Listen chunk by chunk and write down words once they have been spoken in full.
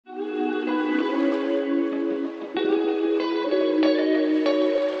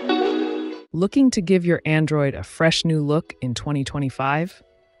Looking to give your Android a fresh new look in 2025?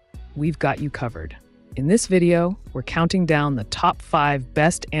 We've got you covered. In this video, we're counting down the top 5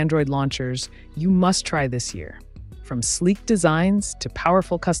 best Android launchers you must try this year. From sleek designs to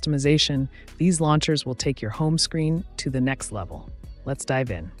powerful customization, these launchers will take your home screen to the next level. Let's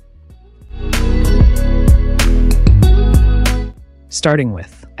dive in. Starting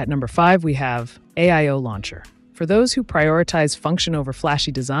with, at number 5, we have AIO Launcher. For those who prioritize function over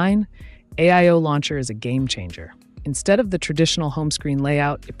flashy design, AIO Launcher is a game changer. Instead of the traditional home screen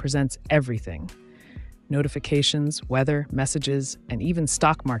layout, it presents everything: notifications, weather, messages, and even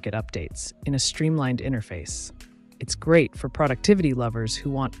stock market updates in a streamlined interface. It's great for productivity lovers who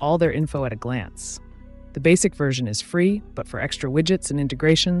want all their info at a glance. The basic version is free, but for extra widgets and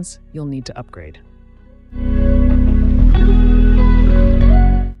integrations, you'll need to upgrade.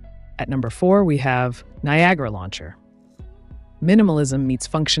 At number 4, we have Niagara Launcher. Minimalism meets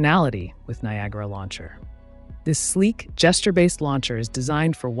functionality with Niagara Launcher. This sleek, gesture-based launcher is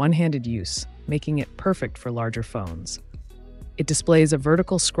designed for one-handed use, making it perfect for larger phones. It displays a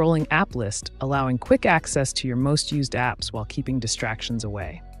vertical scrolling app list, allowing quick access to your most used apps while keeping distractions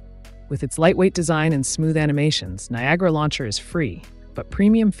away. With its lightweight design and smooth animations, Niagara Launcher is free, but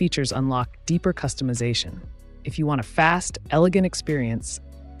premium features unlock deeper customization. If you want a fast, elegant experience,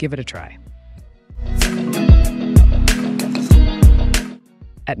 give it a try.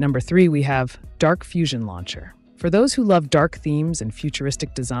 At number 3, we have Dark Fusion Launcher. For those who love dark themes and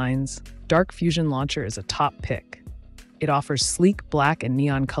futuristic designs, Dark Fusion Launcher is a top pick. It offers sleek black and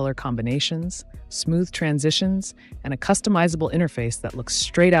neon color combinations, smooth transitions, and a customizable interface that looks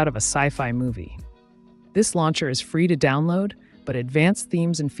straight out of a sci-fi movie. This launcher is free to download, but advanced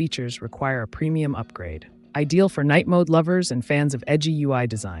themes and features require a premium upgrade. Ideal for night mode lovers and fans of edgy UI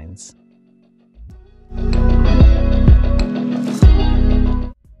designs.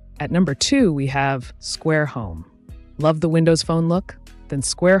 At number 2, we have Square Home. Love the Windows Phone look? Then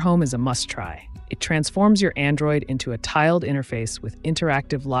Square Home is a must-try. It transforms your Android into a tiled interface with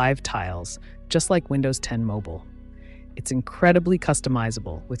interactive live tiles, just like Windows 10 Mobile. It's incredibly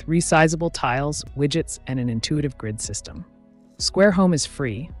customizable with resizable tiles, widgets, and an intuitive grid system. Square Home is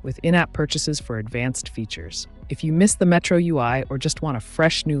free, with in-app purchases for advanced features. If you miss the Metro UI or just want a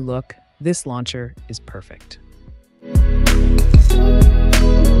fresh new look, this launcher is perfect.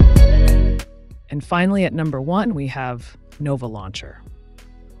 And finally, at number 1, we have Nova Launcher.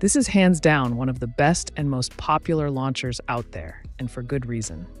 This is hands down one of the best and most popular launchers out there, and for good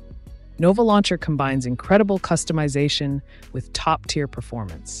reason. Nova Launcher combines incredible customization with top-tier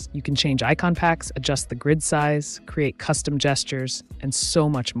performance. You can change icon packs, adjust the grid size, create custom gestures, and so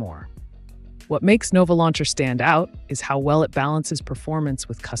much more. What makes Nova Launcher stand out is how well it balances performance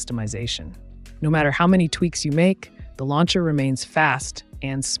with customization. No matter how many tweaks you make, the launcher remains fast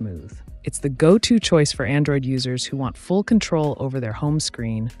and smooth. It's the go-to choice for Android users who want full control over their home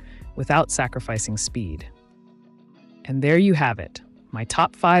screen without sacrificing speed. And there you have it, my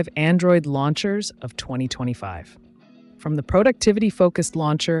top 5 Android launchers of 2025. From the productivity-focused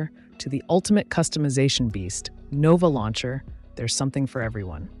launcher to the ultimate customization beast, Nova Launcher, there's something for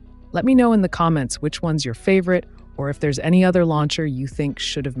everyone. Let me know in the comments which one's your favorite, or if there's any other launcher you think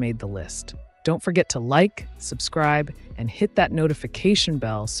should have made the list. Don't forget to like, subscribe, and hit that notification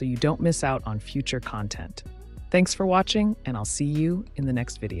bell so you don't miss out on future content. Thanks for watching, and I'll see you in the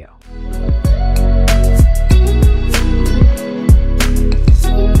next video.